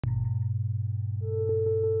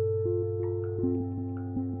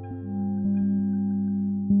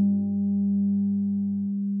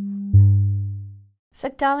So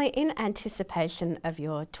Dalia, in anticipation of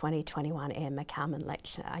your 2021 Ian McCalman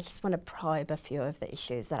lecture, I just want to probe a few of the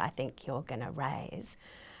issues that I think you're going to raise.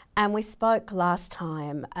 And we spoke last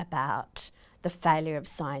time about the failure of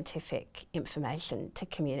scientific information to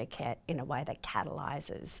communicate in a way that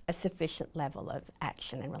catalyses a sufficient level of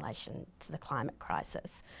action in relation to the climate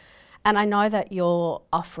crisis. And I know that you're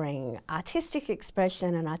offering artistic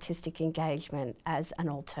expression and artistic engagement as an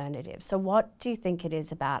alternative. So what do you think it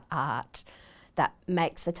is about art that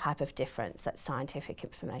makes the type of difference that scientific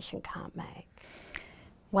information can't make?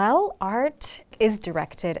 Well, art is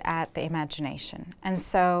directed at the imagination, and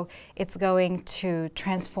so it's going to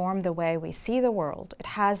transform the way we see the world. It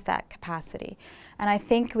has that capacity. And I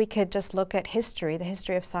think we could just look at history, the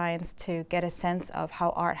history of science, to get a sense of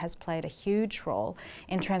how art has played a huge role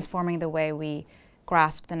in transforming the way we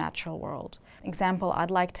grasp the natural world. Example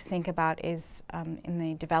I'd like to think about is in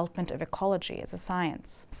the development of ecology as a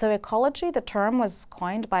science. So ecology, the term was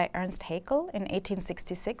coined by Ernst Haeckel in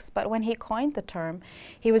 1866, but when he coined the term,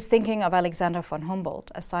 he was thinking of Alexander von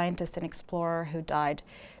Humboldt, a scientist and explorer who died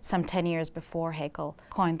some 10 years before Haeckel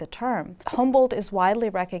coined the term. Humboldt is widely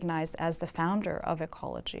recognized as the founder of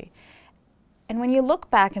ecology. And when you look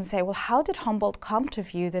back and say, well, how did Humboldt come to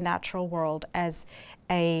view the natural world as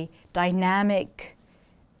a dynamic,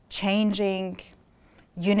 changing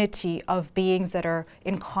unity of beings that are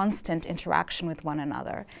in constant interaction with one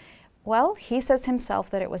another? Well, he says himself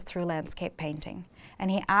that it was through landscape painting.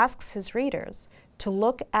 And he asks his readers to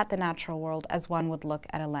look at the natural world as one would look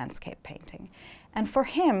at a landscape painting. And for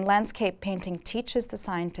him, landscape painting teaches the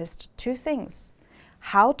scientist two things: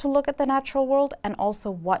 how to look at the natural world and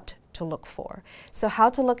also what to look for. So how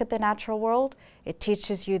to look at the natural world, it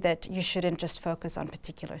teaches you that you shouldn't just focus on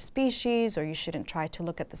particular species, or you shouldn't try to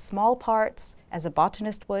look at the small parts as a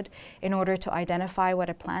botanist would in order to identify what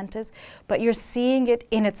a plant is, but you're seeing it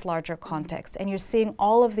in its larger context, and you're seeing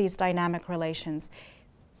all of these dynamic relations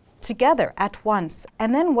together at once.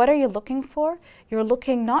 And then what are you looking for? You're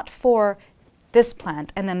looking not for this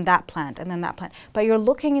plant and then that plant and then that plant, but you're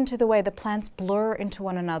looking into the way the plants blur into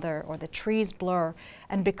one another, or the trees blur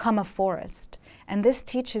and become a forest. And this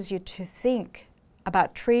teaches you to think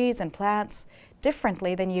about trees and plants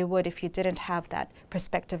differently than you would if you didn't have that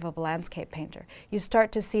perspective of a landscape painter. You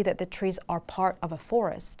start to see that the trees are part of a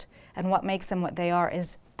forest, and what makes them what they are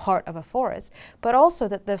is part of a forest, but also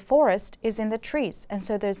that the forest is in the trees. And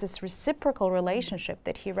so there's this reciprocal relationship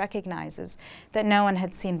that he recognizes that no one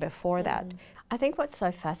had seen before that. I think what's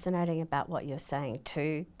so fascinating about what you're saying,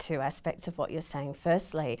 two aspects of what you're saying.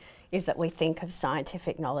 Firstly, is that we think of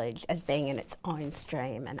scientific knowledge as being in its own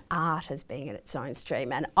stream and art as being in its own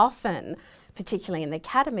stream. And often, particularly in the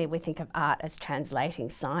academy, we think of art as translating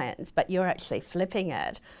science, but you're actually flipping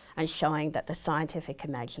it and showing that the scientific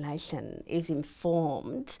imagination is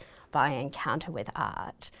informed by encounter with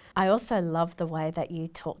art. I also love the way that you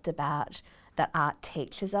talked about that art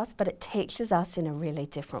teaches us, but it teaches us in a really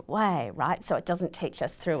different way, right? So it doesn't teach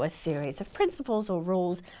us through a series of principles or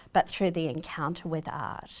rules, but through the encounter with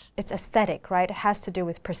art. It's aesthetic, right? It has to do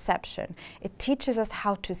with perception. It teaches us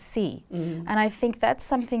how to see. And I think that's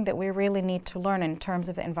something that we really need to learn in terms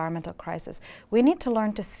of the environmental crisis. We need to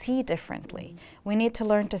learn to see differently. We need to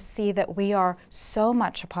learn to see that we are so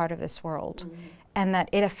much a part of this world, and that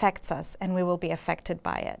it affects us and we will be affected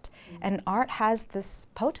by it. And art has this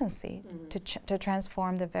potency to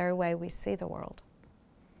transform the very way we see the world.